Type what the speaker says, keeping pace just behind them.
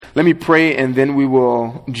Let me pray, and then we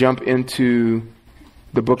will jump into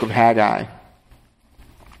the book of Haggai.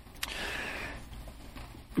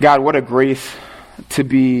 God, what a grace to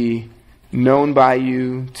be known by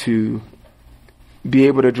you, to be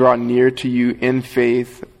able to draw near to you in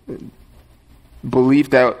faith, belief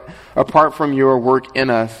that apart from your work in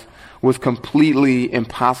us was completely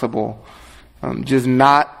impossible. Just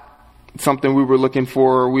not something we were looking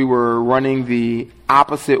for. We were running the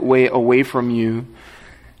opposite way away from you,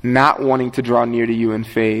 not wanting to draw near to you in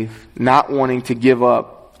faith, not wanting to give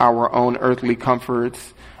up our own earthly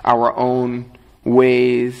comforts, our own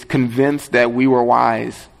ways, convinced that we were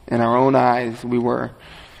wise. In our own eyes, we were.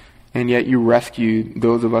 And yet you rescued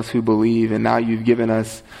those of us who believe, and now you've given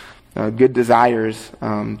us good desires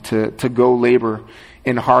to go labor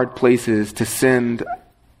in hard places, to send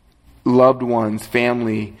loved ones,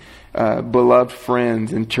 family, beloved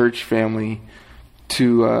friends and church family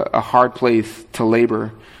to a hard place to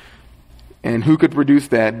labor. And who could produce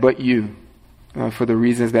that but you, for the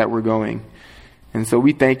reasons that we're going. And so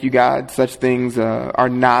we thank you, God. Such things are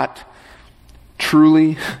not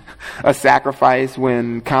truly a sacrifice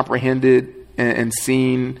when comprehended and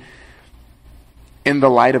seen in the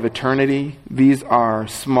light of eternity. These are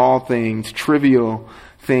small things, trivial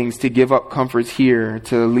things, to give up comforts here,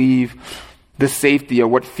 to leave the safety or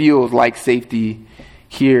what feels like safety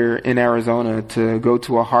here in Arizona, to go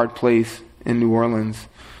to a hard place in New Orleans.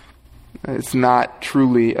 It's not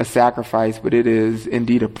truly a sacrifice, but it is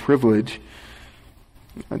indeed a privilege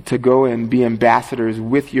to go and be ambassadors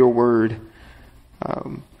with your word.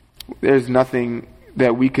 There's nothing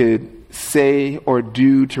that we could say or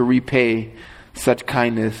do to repay such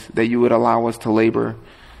kindness that you would allow us to labor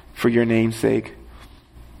for your name's sake.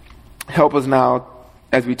 Help us now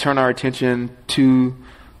as we turn our attention to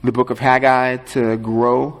the book of Haggai to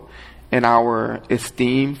grow in our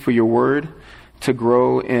esteem for your word, to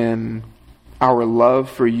grow in our love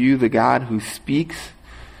for you, the God who speaks.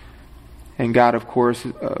 And God, of course,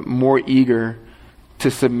 more eager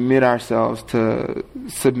to submit ourselves, to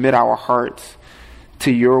submit our hearts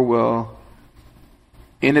to your will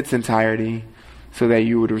in its entirety, so that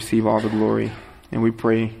you would receive all the glory. And we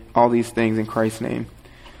pray all these things in Christ's name.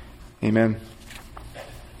 Amen.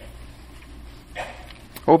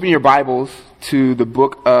 Open your Bibles to the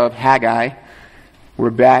book of Haggai. We're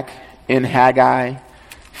back in Haggai,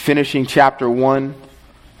 finishing chapter 1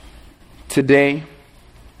 today.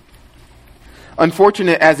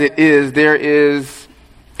 Unfortunate as it is, there is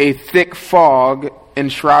a thick fog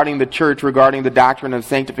enshrouding the church regarding the doctrine of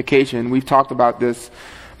sanctification. We've talked about this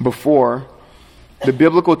before. The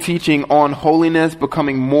biblical teaching on holiness,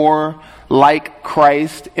 becoming more like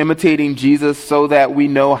Christ, imitating Jesus so that we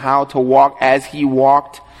know how to walk as he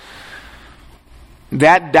walked.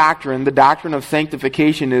 That doctrine, the doctrine of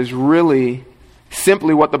sanctification, is really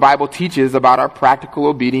simply what the Bible teaches about our practical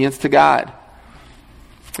obedience to God.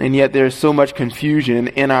 And yet there's so much confusion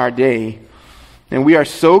in our day. And we are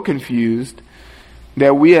so confused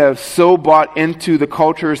that we have so bought into the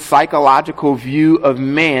culture's psychological view of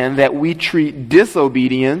man that we treat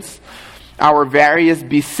disobedience, our various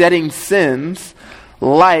besetting sins,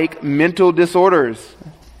 like mental disorders.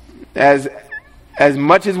 As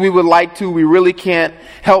much as we would like to, we really can't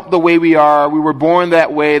help the way we are. We were born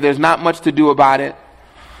that way. There's not much to do about it.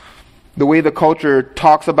 The way the culture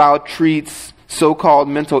talks about, treats so-called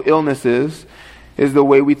mental illnesses is the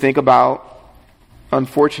way we think about,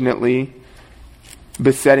 unfortunately,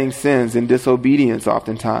 besetting sins and disobedience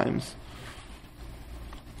oftentimes.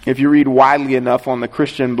 If you read widely enough on the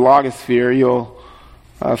Christian blogosphere, you'll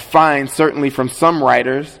find, certainly from some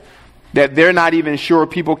writers, that they're not even sure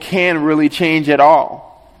people can really change at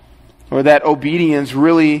all, or that obedience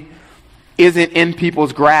really isn't in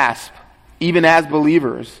people's grasp, even as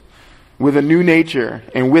believers, with a new nature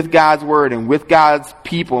and with God's word and with God's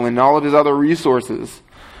people and all of his other resources.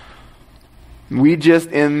 We just,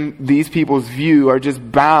 in these people's view, are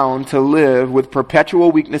just bound to live with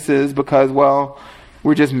perpetual weaknesses because, well,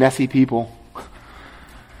 we're just messy people.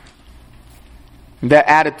 The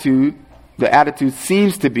attitude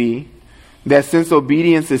seems to be that since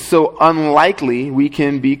obedience is so unlikely, we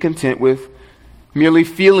can be content with merely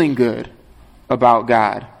feeling good about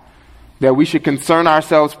God. That we should concern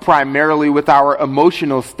ourselves primarily with our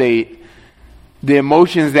emotional state, the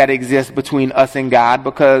emotions that exist between us and God,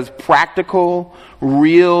 because practical,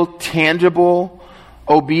 real, tangible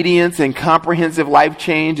obedience and comprehensive life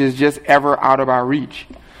change is just ever out of our reach.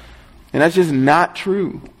 And that's just not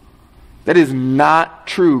true. That is not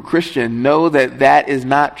true. Christian, know that that is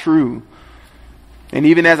not true. And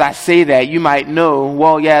even as I say that, you might know,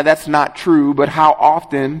 well, yeah, that's not true, but how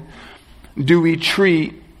often do we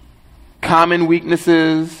treat common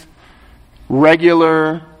weaknesses,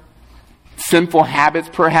 regular sinful habits,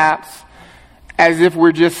 perhaps, as if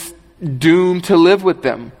we're just doomed to live with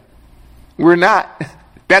them. We're not.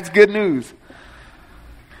 That's good news.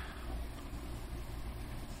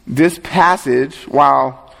 This passage,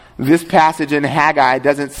 while this passage in Haggai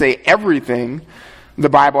doesn't say everything the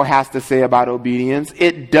Bible has to say about obedience,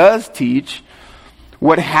 it does teach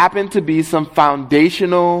what happen to be some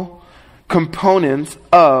foundational components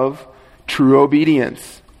of true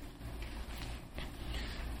obedience.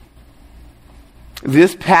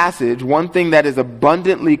 This passage, one thing that is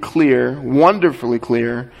abundantly clear, wonderfully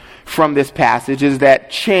clear from this passage, is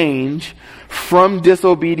that change from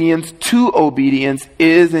disobedience to obedience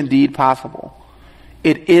is indeed possible.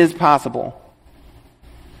 It is possible.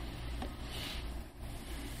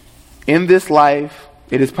 In this life,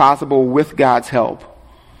 it is possible with God's help.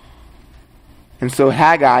 And so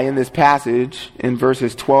Haggai, in this passage, in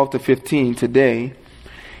verses 12 to 15 today,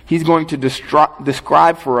 he's going to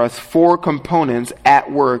describe for us 4 components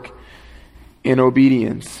at work in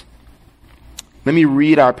obedience. Let me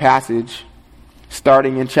read our passage,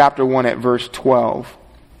 starting in chapter 1 at verse 12.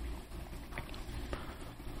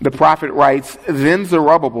 The prophet writes, "Then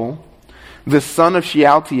Zerubbabel, the son of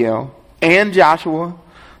Shealtiel, and Joshua,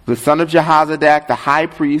 the son of Jehozadak, the high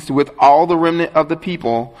priest, with all the remnant of the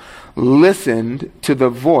people, listened to the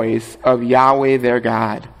voice of Yahweh their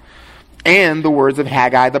God, and the words of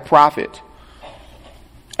Haggai the prophet,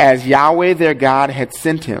 as Yahweh their God had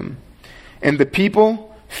sent him. And the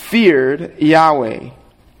people feared Yahweh.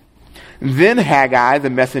 Then Haggai, the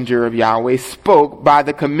messenger of Yahweh, spoke by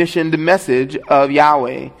the commissioned message of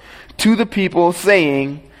Yahweh to the people,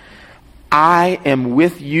 saying, I am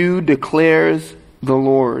with you, declares the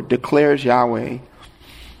Lord, declares Yahweh.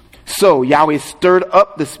 So Yahweh stirred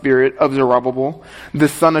up the spirit of Zerubbabel, the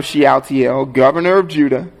son of Shealtiel, governor of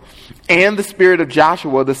Judah, and the spirit of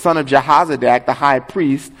Joshua, the son of Jehozadak, the high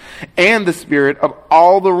priest, and the spirit of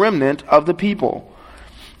all the remnant of the people.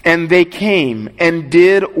 And they came and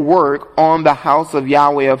did work on the house of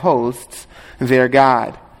Yahweh of hosts, their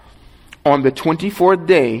God, on the 24th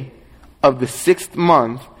day of the 6th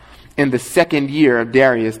month in the 2nd year of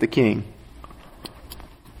Darius the king.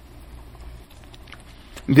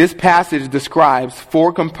 This passage describes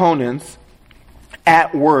 4 components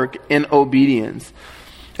at work in obedience.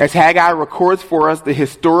 As Haggai records for us the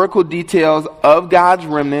historical details of God's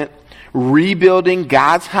remnant rebuilding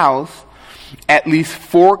God's house, at least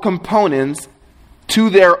 4 components to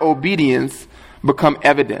their obedience become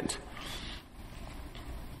evident.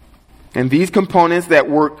 And these components that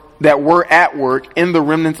were at work in the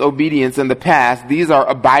remnant's obedience in the past, these are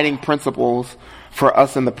abiding principles for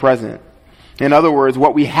us in the present. In other words,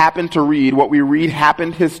 what we happen to read, what we read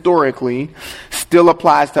happened historically, still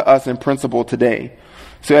applies to us in principle today.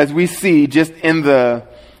 So as we see just in the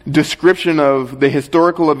description of the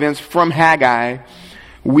historical events from Haggai,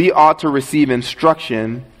 we ought to receive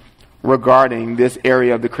instruction regarding this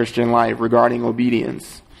area of the Christian life, regarding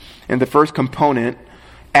obedience. And the first component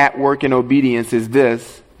at work in obedience is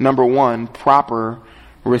this. Number 1, proper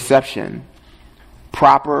reception.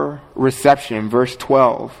 Proper reception, verse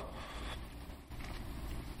 12.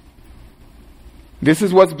 This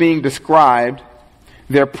is what's being described,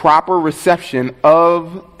 their proper reception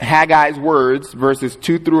of Haggai's words, verses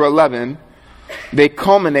 2 through 11. They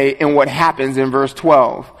culminate in what happens in verse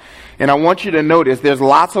 12. And I want you to notice there's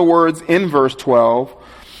lots of words in verse 12,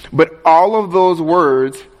 but all of those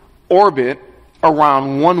words orbit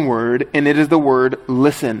around one word, and it is the word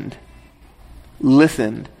listened.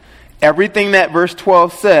 Listened. Everything that verse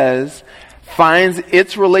 12 says finds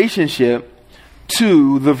its relationship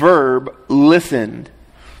to the verb listened.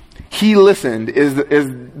 He listened is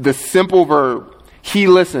the simple verb. He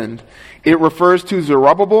listened. It refers to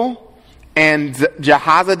Zerubbabel and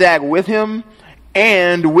Jehozadak with him,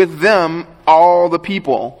 and with them all the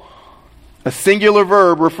people. A singular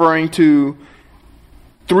verb referring to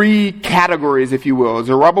 3 categories, if you will.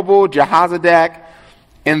 Zerubbabel, Jehozadak,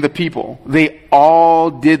 and the people. They all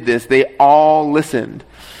did this. They all listened.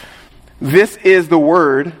 This is the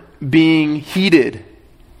word being heeded.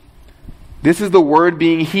 This is the word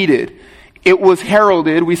being heeded. It was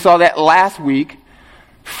heralded, we saw that last week,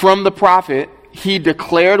 from the prophet. He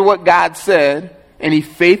declared what God said, and he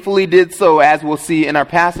faithfully did so, as we'll see in our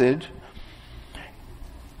passage.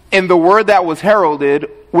 And the word that was heralded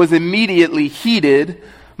was immediately heeded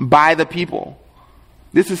by the people.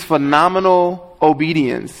 This is phenomenal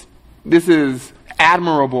obedience. This is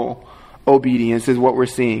admirable obedience, is what we're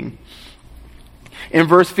seeing. In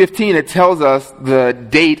verse 15, it tells us the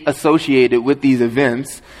date associated with these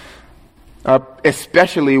events,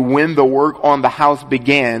 especially when the work on the house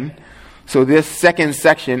began. So this second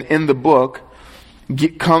section in the book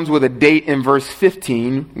comes with a date in verse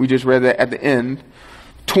 15. We just read that at the end.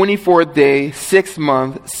 24th day, 6th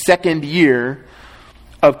month, 2nd year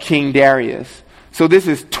of King Darius. So this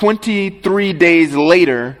is 23 days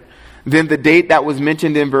later than the date that was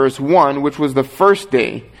mentioned in verse 1, which was the first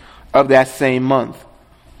day of that same month.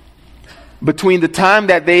 Between the time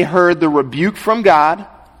that they heard the rebuke from God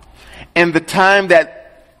and the time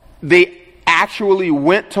that they actually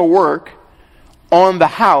went to work on the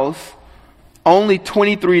house, only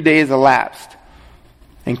 23 days elapsed.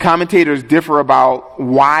 And commentators differ about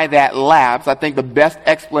why that lapse. I think the best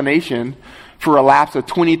explanation for a lapse of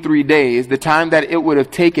 23 days, the time that it would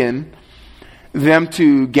have taken them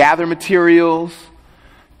to gather materials,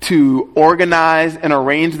 to organize and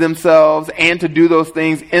arrange themselves, and to do those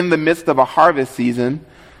things in the midst of a harvest season,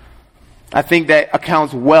 I think that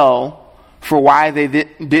accounts well for why they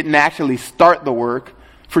didn't actually start the work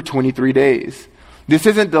for 23 days. This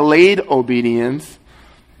isn't delayed obedience.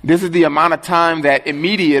 This is the amount of time that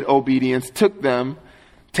immediate obedience took them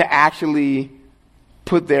to actually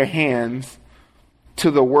put their hands to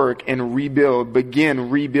the work and begin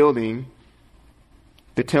rebuilding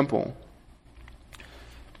the temple.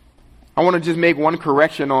 I want to just make one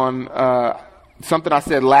correction on something I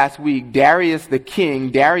said last week. Darius the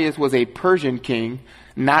king, Darius was a Persian king,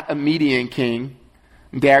 not a Median king.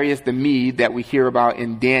 Darius the Mede that we hear about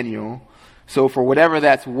in Daniel. So for whatever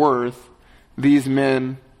that's worth, these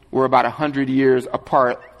men were about 100 years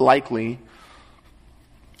apart, likely.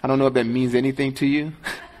 I don't know if that means anything to you,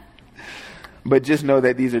 but just know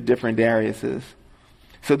that these are different Dariuses.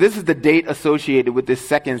 So this is the date associated with this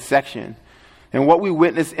second section. And what we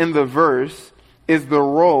witness in the verse is the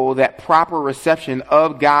role that proper reception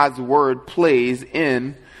of God's word plays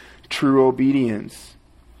in true obedience.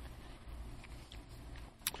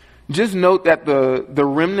 Just note that the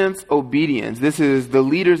remnant's obedience, this is the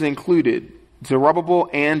leaders included, Zerubbabel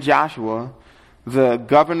and Joshua, the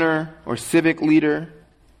governor or civic leader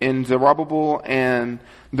in Zerubbabel, and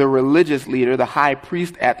the religious leader, the high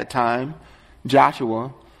priest at the time,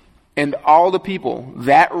 Joshua, and all the people,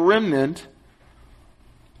 that remnant,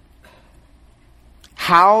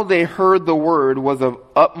 how they heard the word was of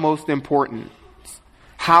utmost importance.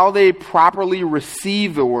 How they properly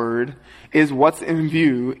received the word is what's in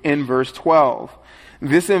view in verse 12.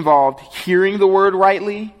 This involved hearing the word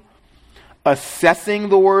rightly, assessing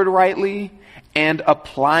the word rightly, and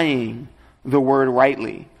applying the word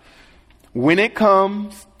rightly. When it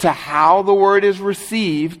comes to how the word is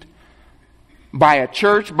received by a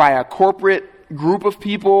church, by a corporate group of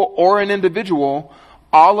people, or an individual,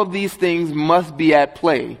 all of these things must be at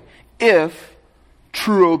play if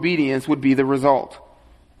true obedience would be the result.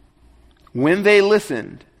 When they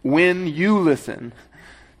listened, when you listen,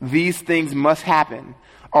 these things must happen.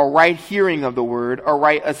 A right hearing of the word, a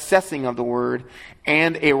right assessing of the word,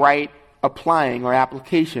 and a right applying or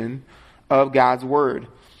application of God's word.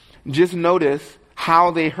 Just notice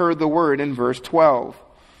how they heard the word in verse 12.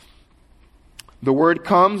 The word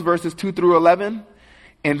comes, verses 2 through 11,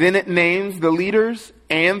 and then it names the leaders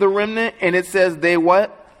and the remnant, and it says they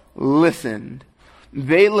what? Listened.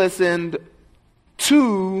 They listened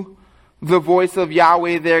to the voice of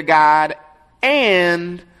Yahweh their God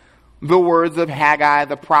and the words of Haggai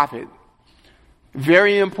the prophet.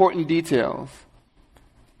 Very important details.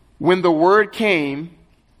 When the word came,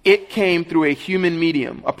 it came through a human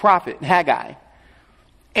medium, a prophet, Haggai.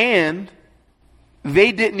 And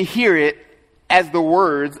they didn't hear it as the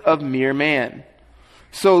words of mere man.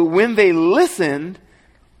 So when they listened,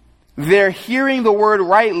 their hearing the word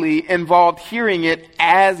rightly involved hearing it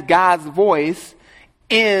as God's voice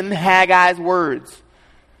in Haggai's words.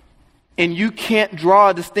 And you can't draw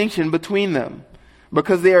a distinction between them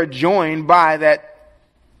because they are joined by that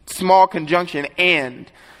small conjunction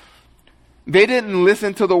and. They didn't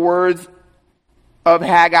listen to the words of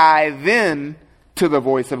Haggai then to the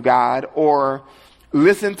voice of God, or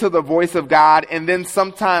listen to the voice of God and then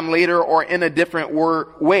sometime later or in a different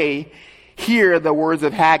way hear the words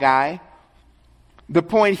of Haggai. The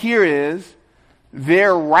point here is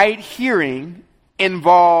their right hearing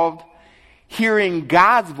involved hearing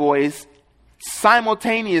God's voice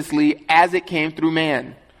simultaneously as it came through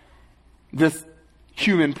man, this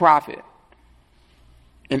human prophet.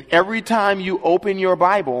 And every time you open your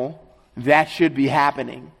Bible, that should be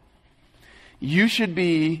happening. You should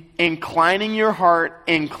be inclining your heart,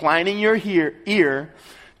 inclining your ear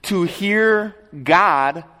to hear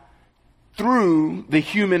God through the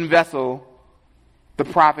human vessel, the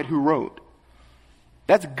prophet who wrote.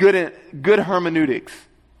 That's good hermeneutics.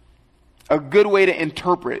 A good way to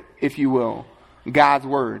interpret, if you will, God's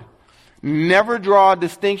word. never draw a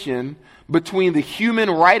distinction between the human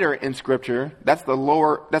writer in Scripture, that's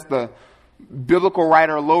the biblical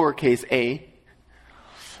writer, lowercase a,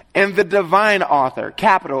 and the divine author,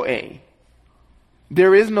 capital A.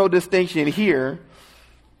 There is no distinction here.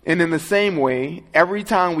 And in the same way, every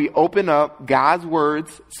time we open up God's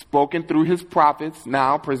words spoken through his prophets,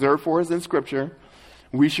 now preserved for us in Scripture,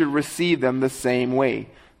 we should receive them the same way.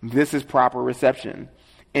 This is proper reception.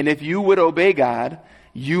 And if you would obey God,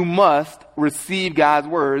 you must receive God's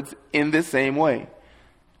words in this same way.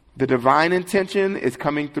 The divine intention is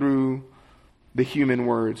coming through the human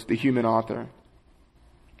words, the human author.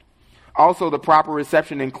 Also, the proper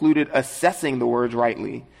reception included assessing the words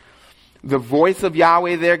rightly. The voice of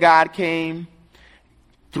Yahweh their God came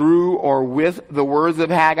through or with the words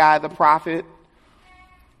of Haggai the prophet.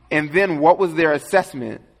 And then what was their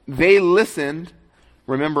assessment? They listened.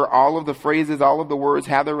 Remember, all of the phrases, all of the words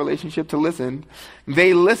have their relationship to listen.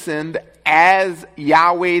 They listened as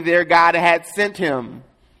Yahweh their God had sent him.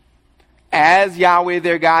 As Yahweh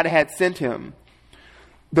their God had sent him.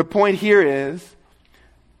 The point here is,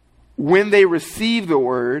 when they receive the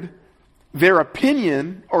word, their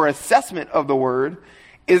opinion or assessment of the word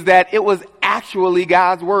is that it was actually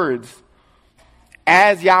God's words.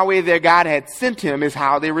 As Yahweh their God had sent him is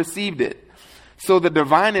how they received it. So the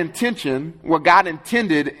divine intention, what God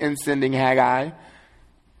intended in sending Haggai,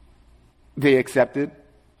 they accepted.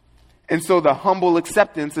 And so the humble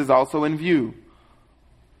acceptance is also in view.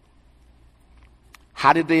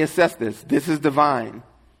 How did they assess this? This is divine.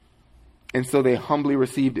 And so they humbly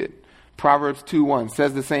received it. Proverbs 2:1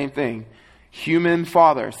 says the same thing. Human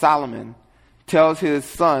father, Solomon, tells his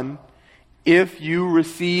son, if you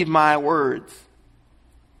receive my words,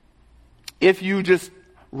 if you just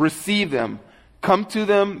receive them, come to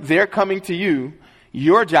them, they're coming to you,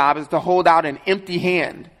 your job is to hold out an empty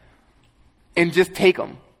hand and just take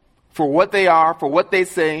them for what they are, for what they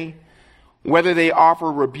say, whether they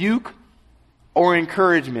offer rebuke or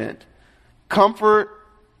encouragement, comfort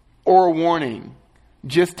or warning.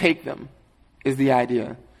 Just take them is the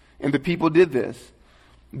idea. And the people did this.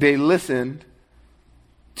 They listened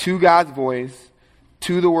to God's voice,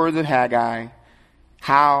 to the words of Haggai,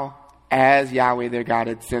 how as Yahweh their God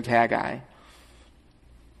had sent Haggai.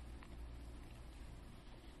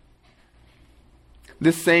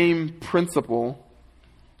 This same principle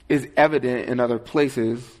is evident in other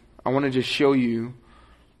places. I want to just show you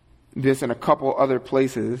this in a couple other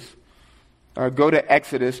places. Go to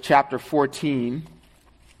Exodus chapter 14.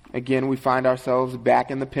 Again, we find ourselves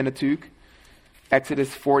back in the Pentateuch.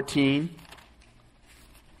 Exodus 14.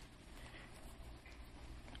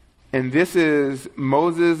 And this is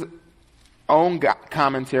Moses' own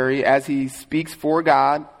commentary as he speaks for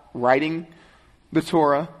God, writing the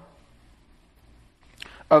Torah,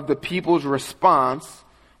 of the people's response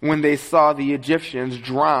when they saw the Egyptians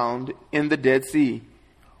drowned in the Dead Sea.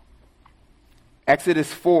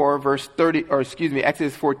 Exodus 14, verse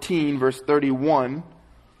 31.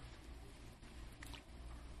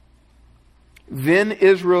 Then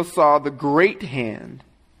Israel saw the great hand,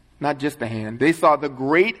 not just the hand, they saw the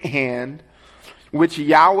great hand which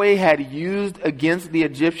Yahweh had used against the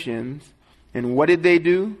Egyptians. And what did they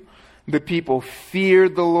do? The people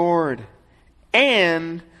feared the Lord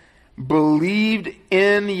and believed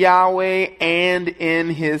in Yahweh and in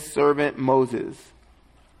his servant Moses.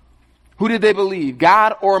 Who did they believe?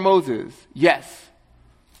 God or Moses? Yes,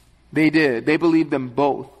 they did. They believed them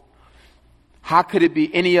both. How could it be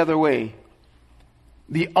any other way?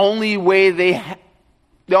 The only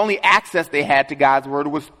access they had to God's word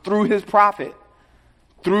was through his prophet,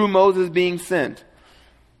 through Moses being sent.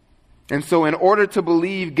 And so in order to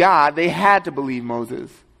believe God, they had to believe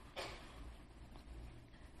Moses.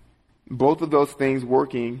 Both of those things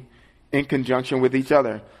working in conjunction with each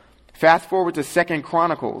other. Fast forward to 2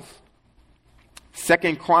 Chronicles.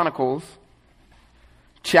 2 Chronicles,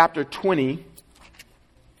 chapter 20,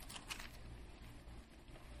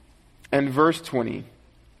 and verse 20.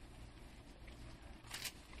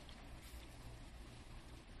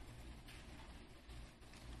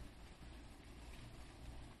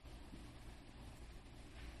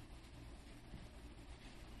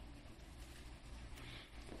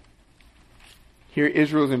 Here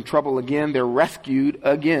Israel's in trouble again. They're rescued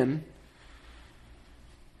again.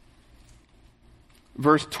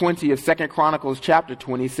 Verse 20 of 2 Chronicles chapter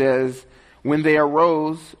 20 says, when they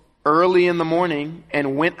arose early in the morning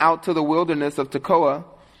and went out to the wilderness of Tekoa,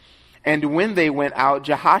 and when they went out,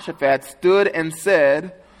 Jehoshaphat stood and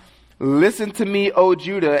said, listen to me, O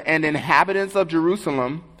Judah and inhabitants of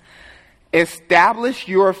Jerusalem. Establish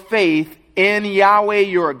your faith in Yahweh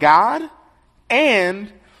your God,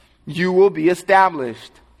 and you will be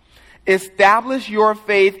established. Establish your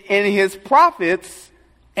faith in his prophets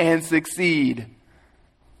and succeed.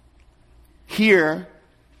 Here,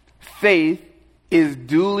 faith is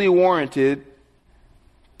duly warranted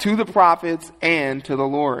to the prophets and to the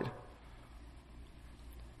Lord.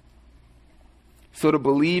 So to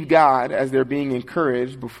believe God as they're being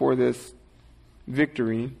encouraged before this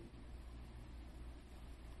victory,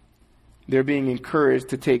 they're being encouraged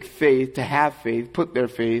to take faith, to have faith, put their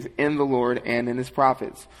faith in the Lord and in his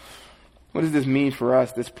prophets. What does this mean for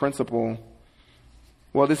us, this principle?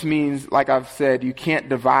 Well, this means, like I've said, you can't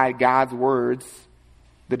divide God's words,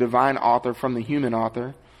 the divine author, from the human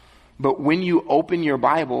author. But when you open your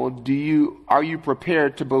Bible, are you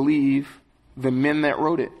prepared to believe the men that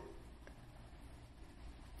wrote it?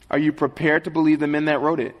 Are you prepared to believe the men that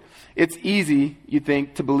wrote it? It's easy, you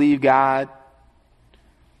think, to believe God.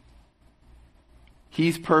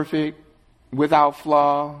 He's perfect, without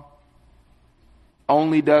flaw,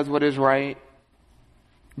 only does what is right.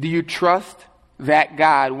 Do you trust that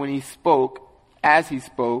God when he spoke, as he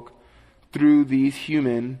spoke, through these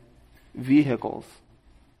human vehicles?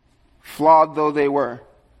 Flawed though they were.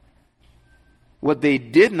 What they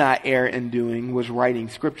did not err in doing was writing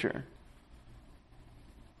Scripture.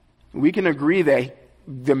 We can agree that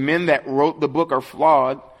the men that wrote the book are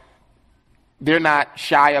flawed. They're not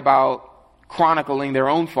shy about chronicling their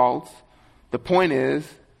own faults. The point is,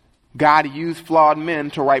 God used flawed men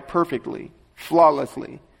to write perfectly,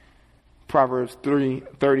 flawlessly. Proverbs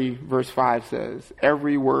 30 verse 5 says,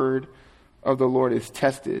 every word of the Lord is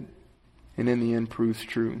tested and in the end proves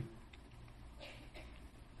true.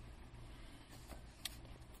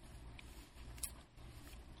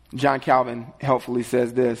 John Calvin helpfully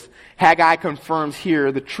says this: Haggai confirms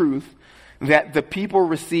here the truth that the people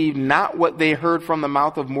received not what they heard from the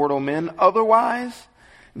mouth of mortal men otherwise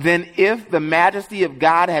than if the majesty of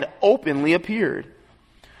God had openly appeared.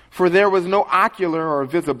 For there was no ocular or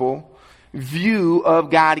visible view of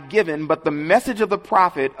God given, but the message of the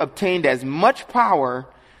prophet obtained as much power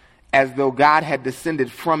as though God had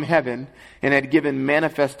descended from heaven and had given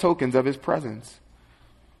manifest tokens of his presence.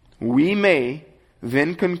 We may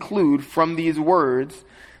then conclude from these words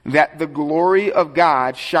that the glory of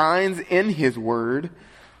God shines in his word,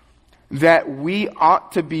 that we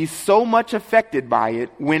ought to be so much affected by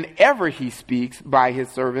it whenever he speaks by his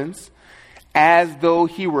servants, as though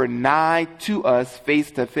he were nigh to us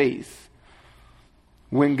face to face.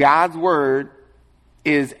 When God's word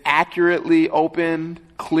is accurately opened,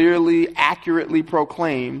 clearly, accurately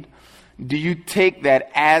proclaimed, do you take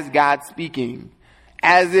that as God speaking,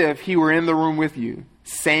 as if he were in the room with you,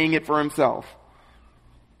 saying it for himself?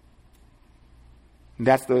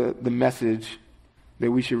 That's the message that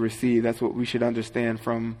we should receive. That's what we should understand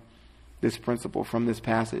from this principle, from this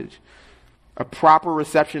passage. A proper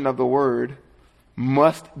reception of the word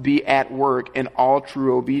must be at work in all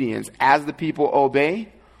true obedience. As the people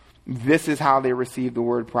obey, this is how they receive the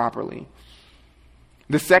word properly.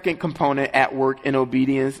 The second component at work in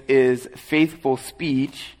obedience is faithful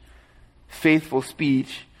speech. Faithful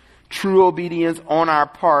speech. True obedience on our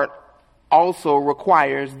part also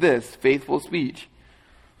requires this, faithful speech.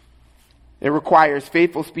 It requires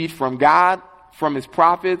faithful speech from God, from his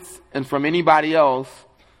prophets, and from anybody else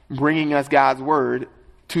bringing us God's word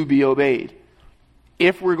to be obeyed.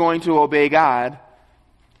 If we're going to obey God,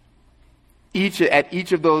 at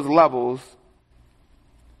each of those levels,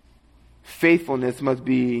 faithfulness must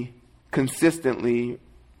be consistently,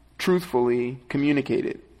 truthfully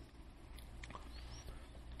communicated.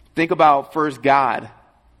 Think about first God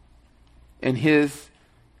and his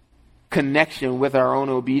connection with our own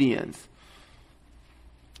obedience.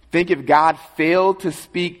 Think if God failed to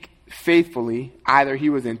speak faithfully, either he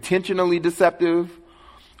was intentionally deceptive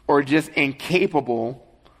or just incapable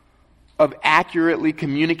of accurately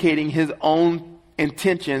communicating his own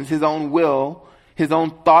intentions, his own will, his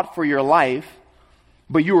own thought for your life,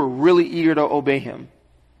 but you were really eager to obey him.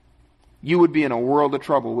 You would be in a world of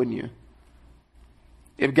trouble, wouldn't you?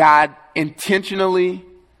 If God intentionally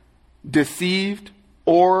deceived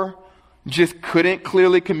or just couldn't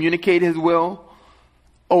clearly communicate his will,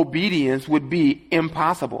 obedience would be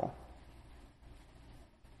impossible.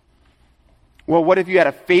 Well, what if you had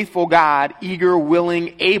a faithful God, eager,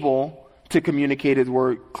 willing, able to communicate his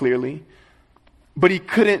word clearly, but he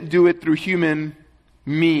couldn't do it through human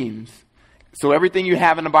means? So everything you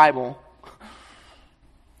have in the Bible,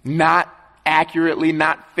 not accurately,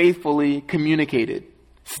 not faithfully communicated.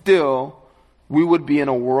 Still, we would be in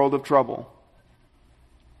a world of trouble.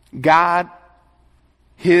 God,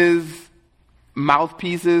 his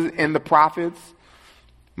mouthpieces and the prophets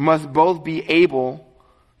must both be able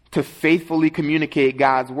to faithfully communicate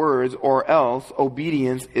God's words, or else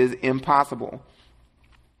obedience is impossible.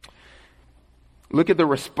 Look at the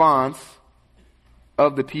response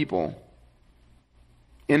of the people.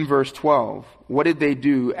 In verse 12, what did they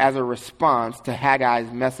do as a response to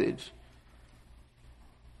Haggai's message?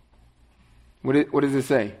 What does it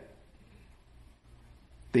say?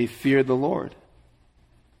 They feared the Lord.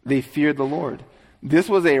 They feared the Lord. This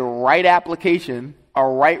was a right application, a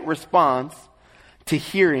right response to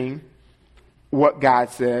hearing what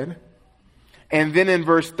God said. And then in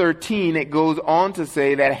verse 13, it goes on to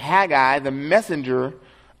say that Haggai, the messenger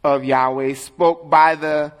of Yahweh, spoke by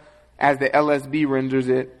the, as the LSB renders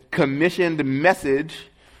it, commissioned message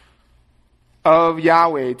of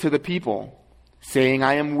Yahweh to the people, saying,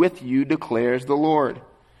 I am with you, declares the Lord.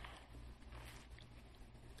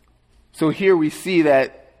 So here we see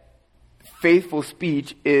that faithful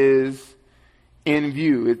speech is in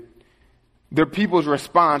view. The people's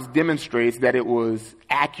response demonstrates that it was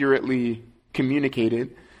accurately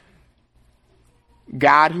communicated.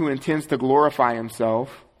 God, who intends to glorify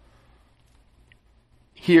himself,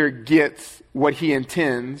 here gets what he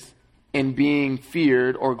intends in being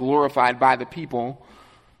feared or glorified by the people.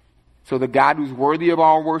 So the God who's worthy of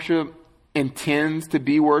all worship intends to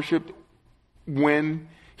be worshiped when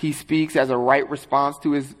he speaks as a right response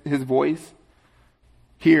to his voice.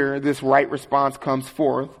 Here, this right response comes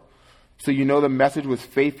forth. So you know the message was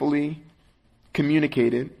faithfully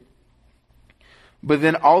communicated. But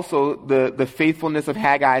then also the faithfulness of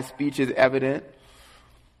Haggai's speech is evident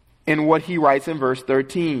in what he writes in verse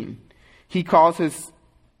 13. He calls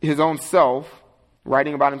his own self,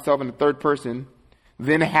 writing about himself in the third person,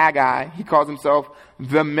 then Haggai, he calls himself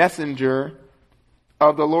the messenger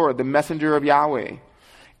of the Lord, the messenger of Yahweh.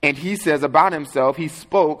 And he says about himself, he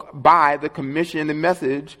spoke by the commissioned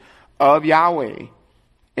message of Yahweh,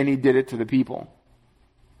 and he did it to the people.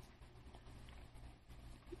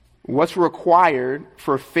 What's required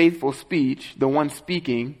for faithful speech, the one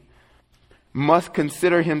speaking, must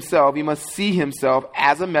consider himself, he must see himself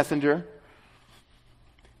as a messenger.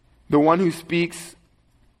 The one who speaks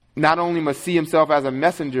not only must see himself as a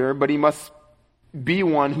messenger, but he must be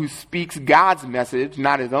one who speaks God's message,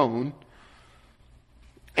 not his own.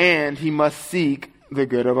 And he must seek the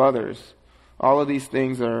good of others. All of these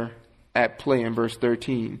things are at play in verse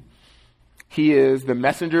 13. He is the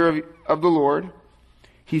messenger of the Lord.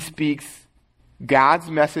 He speaks God's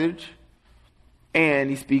message, and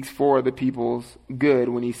he speaks for the people's good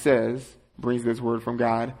when he says, brings this word from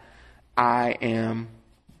God, I am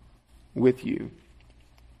with you.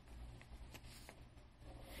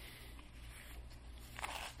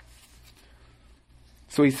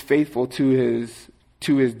 So he's faithful to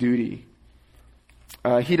his duty.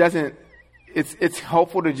 He doesn't. It's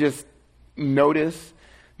helpful to just notice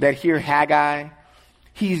that here Haggai,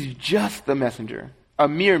 he's just the messenger, a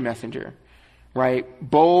mere messenger, right?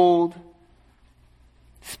 Bold,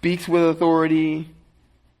 speaks with authority,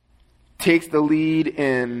 takes the lead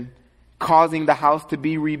in causing the house to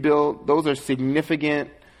be rebuilt. Those are significant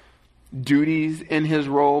duties in his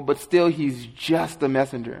role, but still he's just a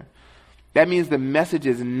messenger. That means the message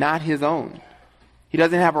is not his own. He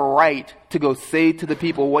doesn't have a right to go say to the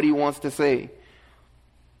people what he wants to say.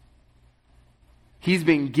 He's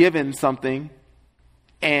been given something,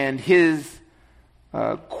 and his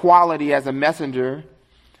quality as a messenger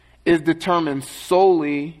is determined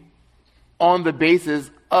solely on the basis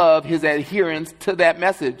of his adherence to that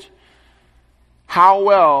message. How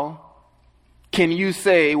well can you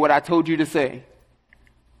say what I told you to say?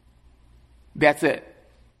 That's it.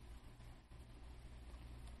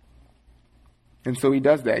 And so he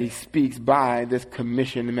does that. He speaks by this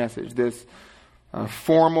commissioned message, this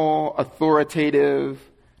formal, authoritative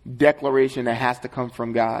declaration that has to come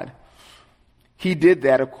from God. He did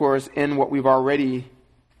that, of course, in what we've already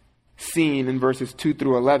seen in verses 2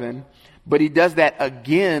 through 11. But he does that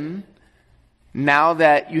again now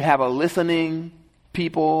that you have a listening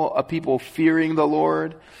people, a people fearing the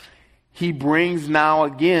Lord. He brings now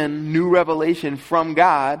again new revelation from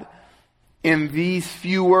God in these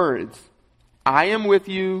few words. I am with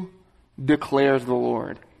you, declares the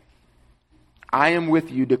Lord. I am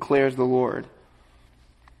with you, declares the Lord.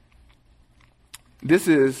 This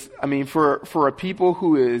is, for a people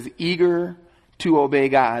who is eager to obey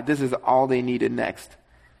God, this is all they needed next.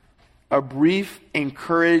 A brief,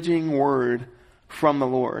 encouraging word from the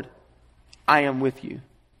Lord. I am with you,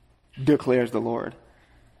 declares the Lord.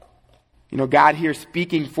 God here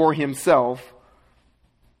speaking for himself,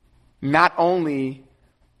 not only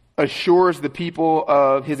assures the people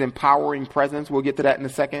of his empowering presence. We'll get to that in a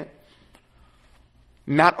second.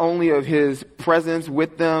 not only of his presence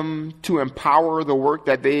with them to empower the work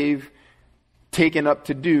that they've taken up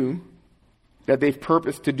to do, that they've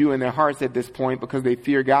purposed to do in their hearts at this point because they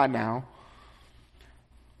fear God now,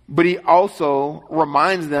 but he also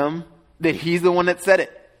reminds them that he's the one that said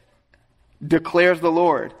it, declares the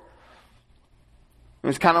Lord.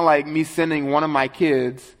 It's kind of like me sending one of my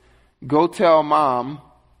kids, go tell mom,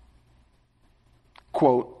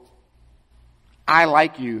 quote, I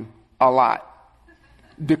like you a lot,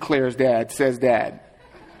 declares dad, says dad.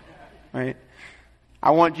 Right?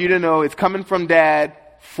 I want you to know it's coming from dad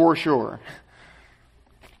for sure.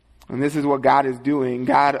 And this is what God is doing.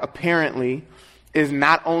 God apparently is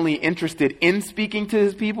not only interested in speaking to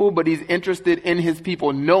his people, but he's interested in his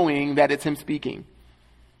people knowing that it's him speaking.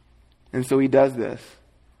 And so he does this,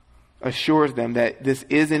 assures them that this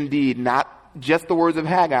is indeed not just the words of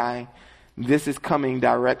Haggai, this is coming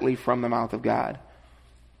directly from the mouth of God.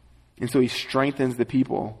 And so he strengthens the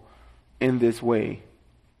people in this way.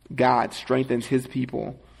 God strengthens his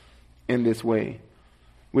people in this way.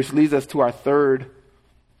 Which leads us to our third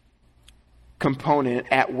component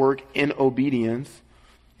at work in obedience,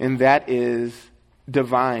 and that is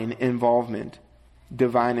divine involvement.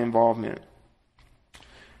 Divine involvement.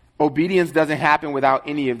 Obedience doesn't happen without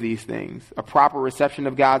any of these things. A proper reception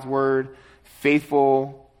of God's word,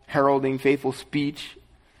 faithful heralding, faithful speech,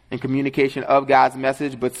 and communication of God's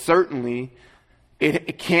message, but certainly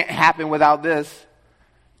it can't happen without this.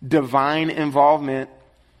 Divine involvement.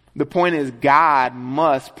 The point is God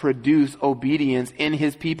must produce obedience in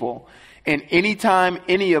his people. And anytime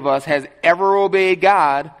any of us has ever obeyed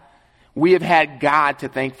God, we have had God to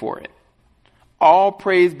thank for it. All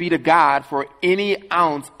praise be to God for any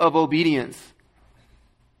ounce of obedience.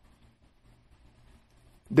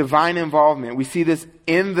 Divine involvement. We see this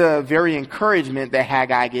in the very encouragement that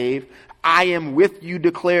Haggai gave. I am with you,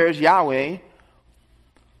 declares Yahweh.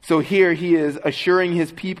 So here he is assuring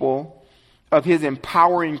his people of his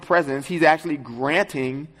empowering presence. He's actually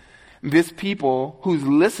granting this people who's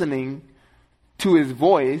listening to his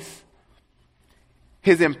voice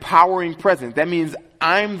his empowering presence. That means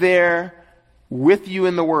I'm there with you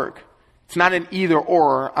in the work. It's not an either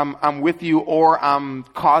or. I'm with you or I'm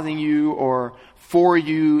causing you or for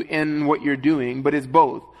you in what you're doing, but it's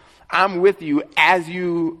both. I'm with you as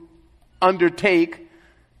you undertake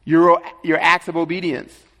your acts of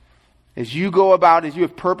obedience. As you go about, as you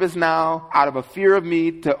have purpose now, out of a fear of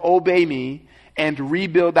me, to obey me and to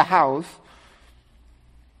rebuild the house.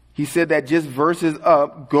 He said that just verses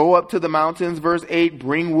up, go up to the mountains, verse 8,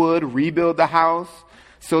 bring wood, rebuild the house,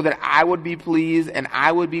 so that I would be pleased and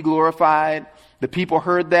I would be glorified. The people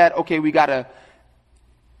heard that. Okay,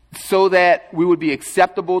 so that we would be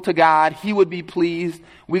acceptable to God, he would be pleased.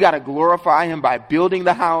 We got to glorify him by building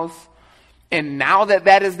the house. And now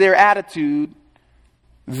that is their attitude,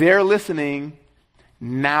 they're listening.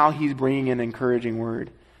 Now he's bringing an encouraging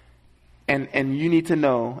word. And you need to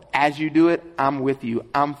know, as you do it, I'm with you.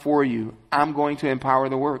 I'm for you. I'm going to empower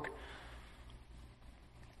the work.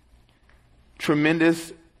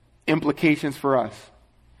 Tremendous implications for us.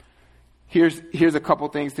 Here's a couple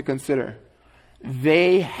things to consider.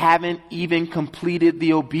 They haven't even completed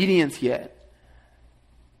the obedience yet.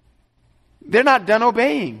 They're not done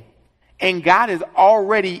obeying. And God is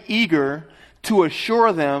already eager to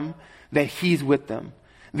assure them that he's with them.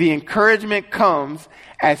 The encouragement comes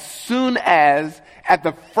as soon as, at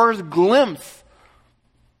the first glimpse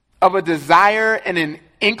of a desire and an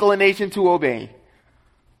inclination to obey.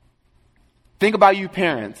 Think about you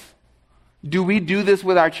parents. Do we do this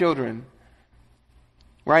with our children?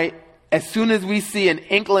 Right? As soon as we see an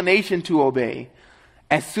inclination to obey,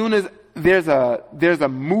 as soon as there's a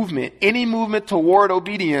movement, any movement toward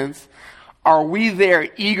obedience, are we there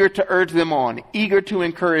eager to urge them on, eager to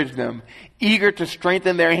encourage them, eager to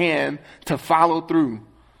strengthen their hand to follow through?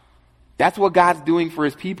 That's what God's doing for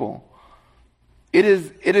his people. It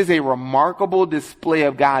is a remarkable display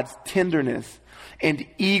of God's tenderness and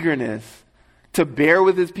eagerness to bear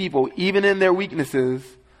with his people, even in their weaknesses,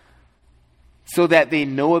 so that they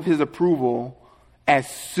know of his approval as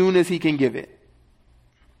soon as he can give it.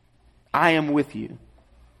 I am with you.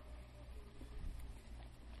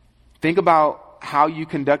 Think about how you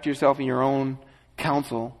conduct yourself in your own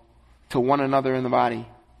counsel to one another in the body.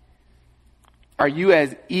 Are you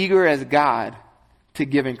as eager as God to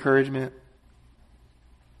give encouragement?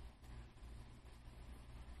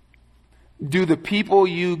 Do the people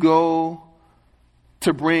you go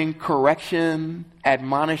to bring correction,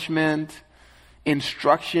 admonishment,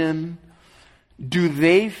 instruction, do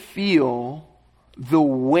they feel the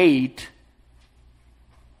weight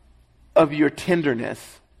of your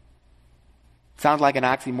tenderness? Sounds like an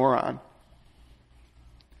oxymoron.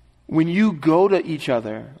 when you go to each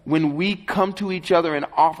other, when we come to each other and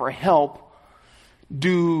offer help,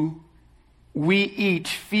 do we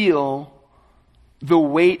each feel the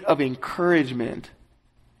weight of encouragement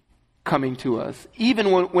coming to us,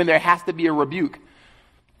 even when there has to be a rebuke,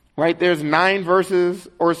 right? There's 9 verses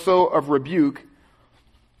or so of rebuke.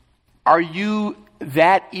 Are you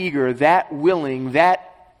that eager, that willing, that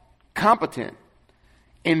competent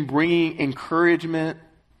in bringing encouragement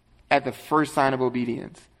at the first sign of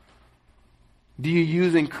obedience? Do you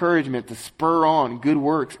use encouragement to spur on good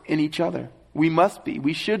works in each other? We must be.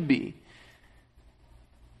 We should be.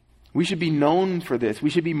 We should be known for this. We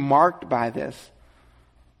should be marked by this.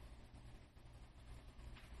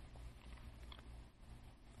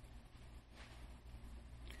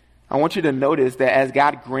 I want you to notice that as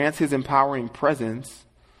God grants his empowering presence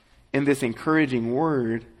in this encouraging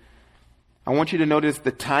word, I want you to notice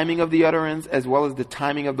the timing of the utterance as well as the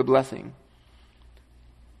timing of the blessing.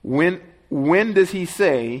 When does he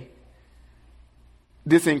say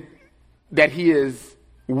this that he is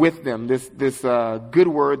with them, this good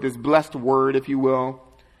word, this blessed word, if you will?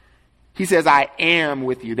 He says, I am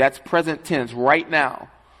with you. That's present tense right now.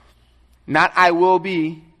 Not I will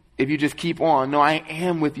be if you just keep on. No, I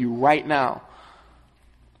am with you right now.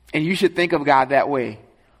 And you should think of God that way.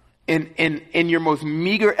 In your most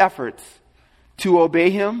meager efforts to obey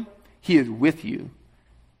him, he is with you.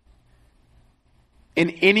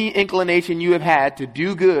 In any inclination you have had to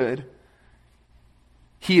do good,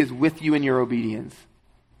 he is with you in your obedience.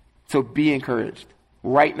 So be encouraged.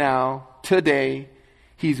 Right now, today,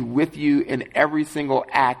 he's with you in every single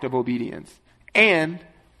act of obedience. And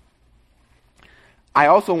I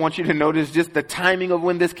also want you to notice just the timing of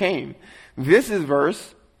when this came. This is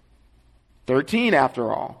verse 13 after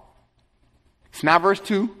all. It's not verse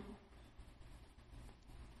 2.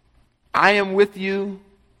 I am with you,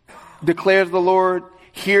 declares the Lord.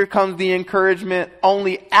 Here comes the encouragement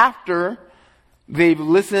only after they've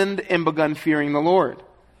listened and begun fearing the Lord.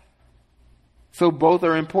 So both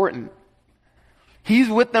are important. He's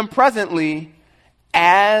with them presently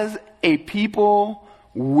as a people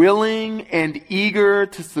willing and eager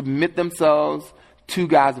to submit themselves to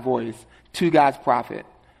God's voice, to God's prophet.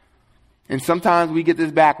 And sometimes we get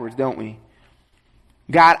this backwards, don't we?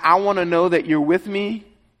 God, I want to know that you're with me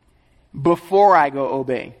before I go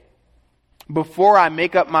obey. Before I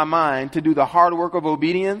make up my mind to do the hard work of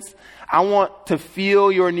obedience, I want to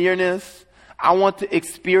feel your nearness. I want to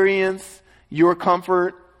experience your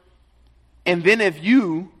comfort. And then if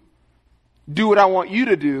you do what I want you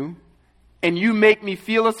to do, and you make me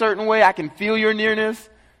feel a certain way, I can feel your nearness,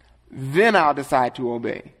 then I'll decide to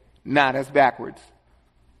obey. Nah, that's backwards.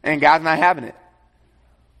 And God's not having it.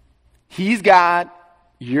 He's God,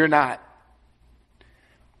 you're not.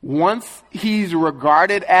 Once he's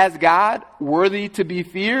regarded as God, worthy to be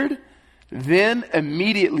feared, then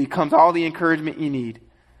immediately comes all the encouragement you need.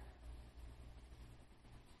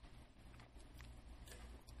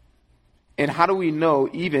 And how do we know,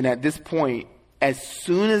 even at this point, as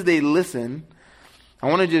soon as they listen, I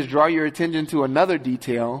want to just draw your attention to another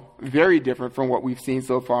detail, very different from what we've seen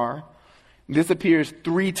so far. This appears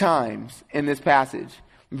 3 times in this passage.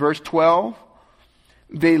 Verse 12,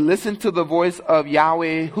 they listened to the voice of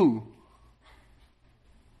Yahweh who?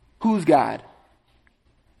 Who's God?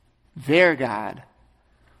 Their God.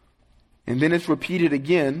 And then it's repeated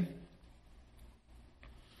again.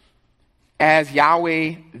 As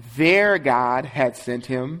Yahweh, their God, had sent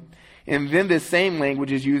him. And then the same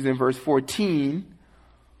language is used in verse 14.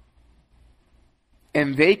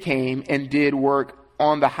 And they came and did work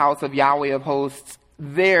on the house of Yahweh of hosts,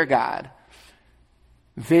 their God.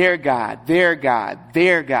 Their God, their God,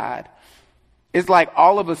 their God. It's like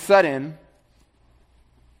all of a sudden,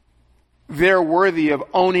 they're worthy of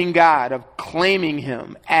owning God, of claiming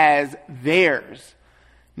him as theirs.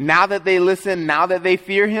 Now that they listen, now that they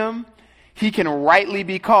fear him, he can rightly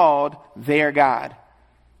be called their God.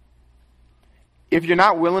 If you're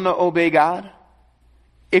not willing to obey God,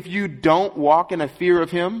 if you don't walk in a fear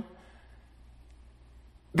of him,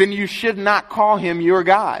 then you should not call him your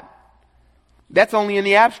God. That's only in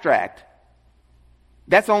the abstract.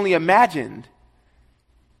 That's only imagined.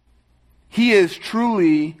 He is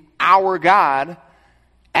truly our God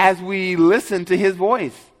as we listen to his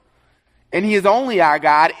voice. And he is only our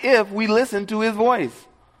God if we listen to his voice.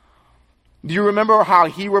 Do you remember how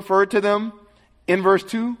he referred to them in verse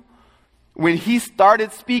 2? When he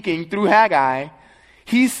started speaking through Haggai,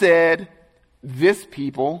 he said, this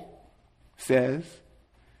people says,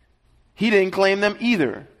 he didn't claim them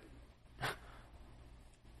either.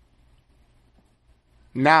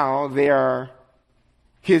 Now they are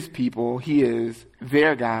his people. He is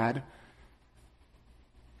their God.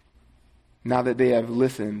 now that they have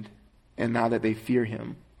listened and now that they fear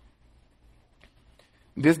him.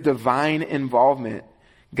 This divine involvement,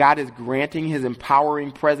 God is granting his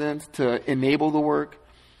empowering presence to enable the work,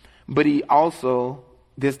 but he also,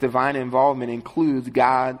 this divine involvement includes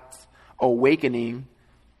God's awakening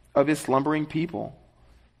of his slumbering people.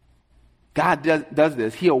 God does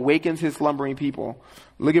this. He awakens his slumbering people.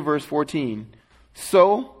 Look at verse 14.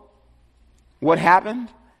 So, what happened?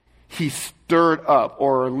 He stirred up,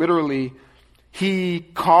 or literally, he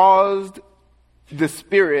caused the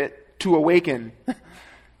Spirit to awaken.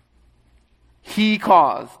 He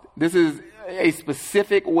caused. This is a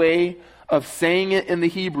specific way of saying it in the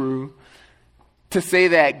Hebrew to say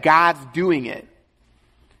that God's doing it.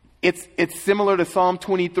 It's similar to Psalm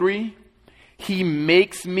 23. He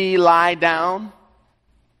makes me lie down.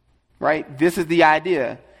 Right? This is the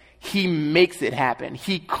idea. He makes it happen.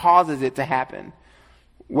 He causes it to happen.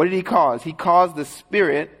 What did he cause? He caused the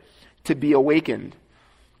Spirit to be awakened.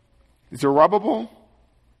 Zerubbabel,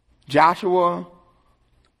 Joshua,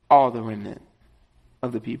 all the remnant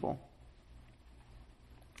of the people.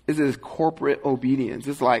 This is corporate obedience.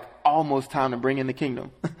 It's like almost time to bring in the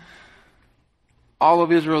kingdom. All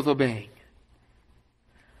of Israel's obeying.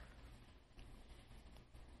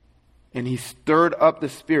 And he stirred up the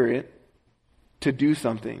Spirit to do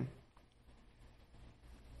something.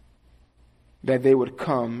 That they would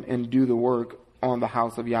come and do the work on the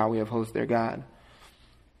house of Yahweh of hosts, their God.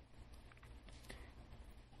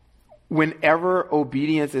 Whenever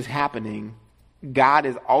obedience is happening, God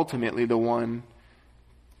is ultimately the one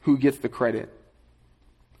who gets the credit.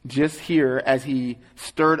 Just here, as he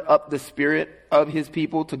stirred up the spirit of his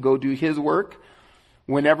people to go do his work,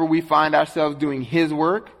 whenever we find ourselves doing his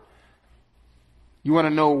work, you want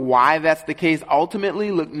to know why that's the case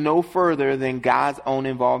ultimately? Look no further than God's own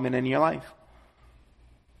involvement in your life.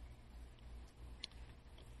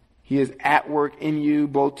 He is at work in you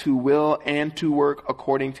both to will and to work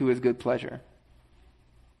according to his good pleasure.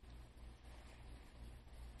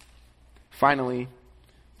 Finally,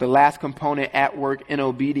 the last component at work in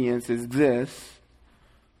obedience is this: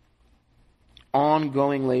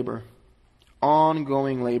 ongoing labor.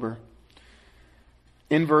 Ongoing labor.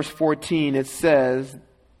 In verse 14, it says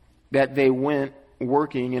that they went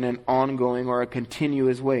working in an ongoing or a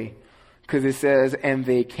continuous way. Because it says, and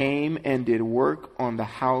they came and did work on the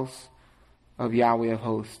house of Yahweh of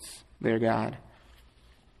hosts, their God.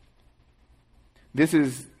 This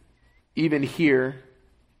is even here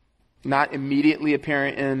not immediately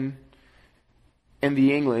apparent in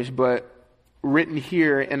the English, but written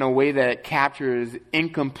here in a way that captures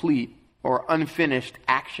incomplete or unfinished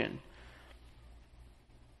action.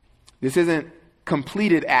 This isn't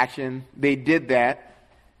completed action. They did that.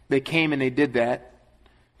 They came and they did that.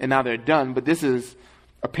 And now they're done. But this is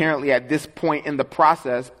apparently at this point in the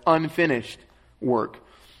process, unfinished work.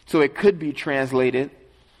 So it could be translated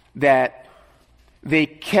that they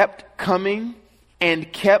kept coming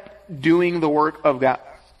and kept doing the work of God,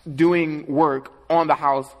 doing work on the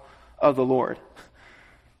house of the Lord.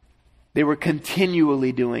 They were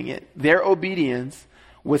continually doing it. Their obedience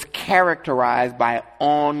was characterized by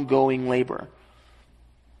ongoing labor.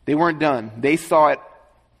 They weren't done. They saw it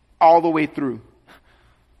all the way through,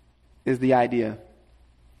 is the idea.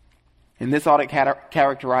 And this ought to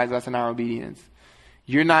characterize us in our obedience.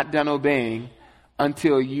 You're not done obeying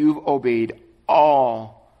until you've obeyed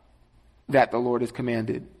all that the Lord has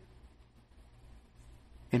commanded.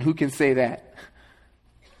 And who can say that?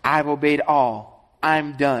 I've obeyed all.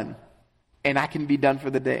 I'm done. And I can be done for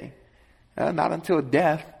the day. Not until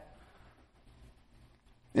death.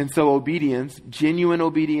 And so obedience, genuine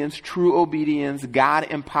obedience, true obedience,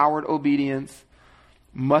 God-empowered obedience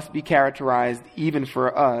must be characterized, even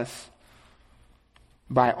for us,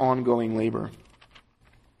 by ongoing labor.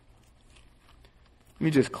 Let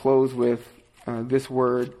me just close with this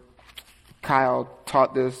word. Kyle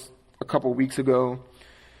taught this a couple weeks ago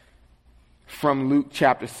from Luke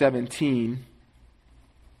chapter 17.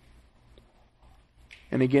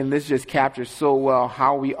 And again, this just captures so well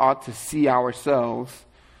how we ought to see ourselves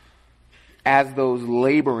as those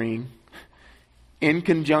laboring in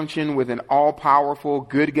conjunction with an all-powerful,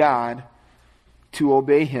 good God to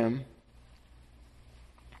obey him.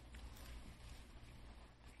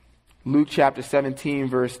 Luke chapter 17,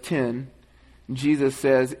 verse 10, Jesus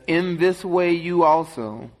says, in this way you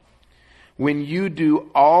also, when you do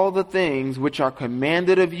all the things which are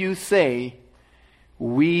commanded of you, say,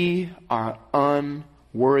 we are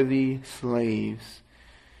unworthy slaves.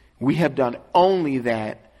 We have done only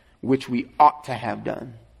that which we ought to have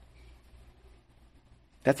done.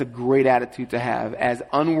 That's a great attitude to have. As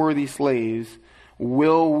unworthy slaves,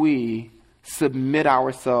 will we submit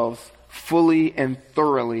ourselves fully and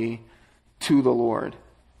thoroughly to the Lord.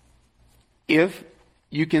 If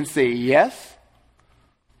you can say yes,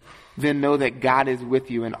 then know that God is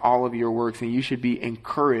with you in all of your works, and you should be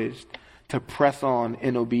encouraged to press on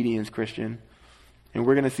in obedience, Christian. And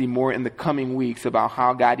we're going to see more in the coming weeks about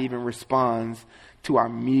how God even responds to our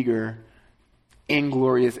meager,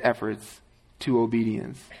 inglorious efforts to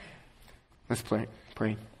obedience. Let's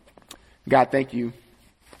pray. God, thank you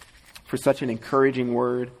for such an encouraging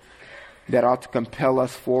word that ought to compel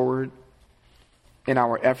us forward in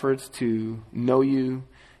our efforts to know you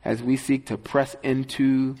as we seek to press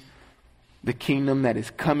into the kingdom that is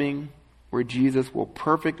coming, where Jesus will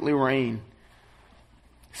perfectly reign,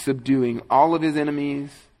 subduing all of his enemies,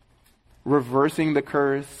 reversing the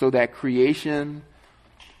curse so that creation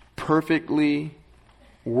perfectly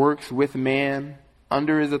works with man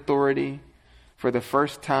under his authority for the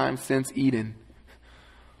first time since Eden.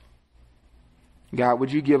 God,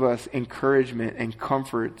 would you give us encouragement and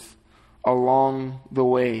comforts along the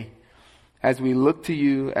way as we look to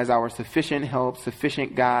you as our sufficient help,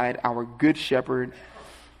 sufficient guide, our good shepherd,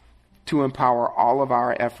 to empower all of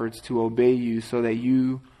our efforts to obey you so that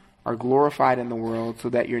you are glorified in the world, so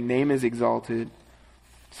that your name is exalted,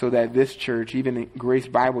 so that this church, even Grace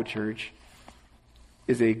Bible Church,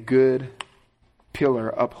 is a good pillar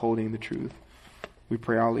upholding the truth. We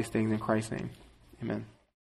pray all these things in Christ's name. Amen.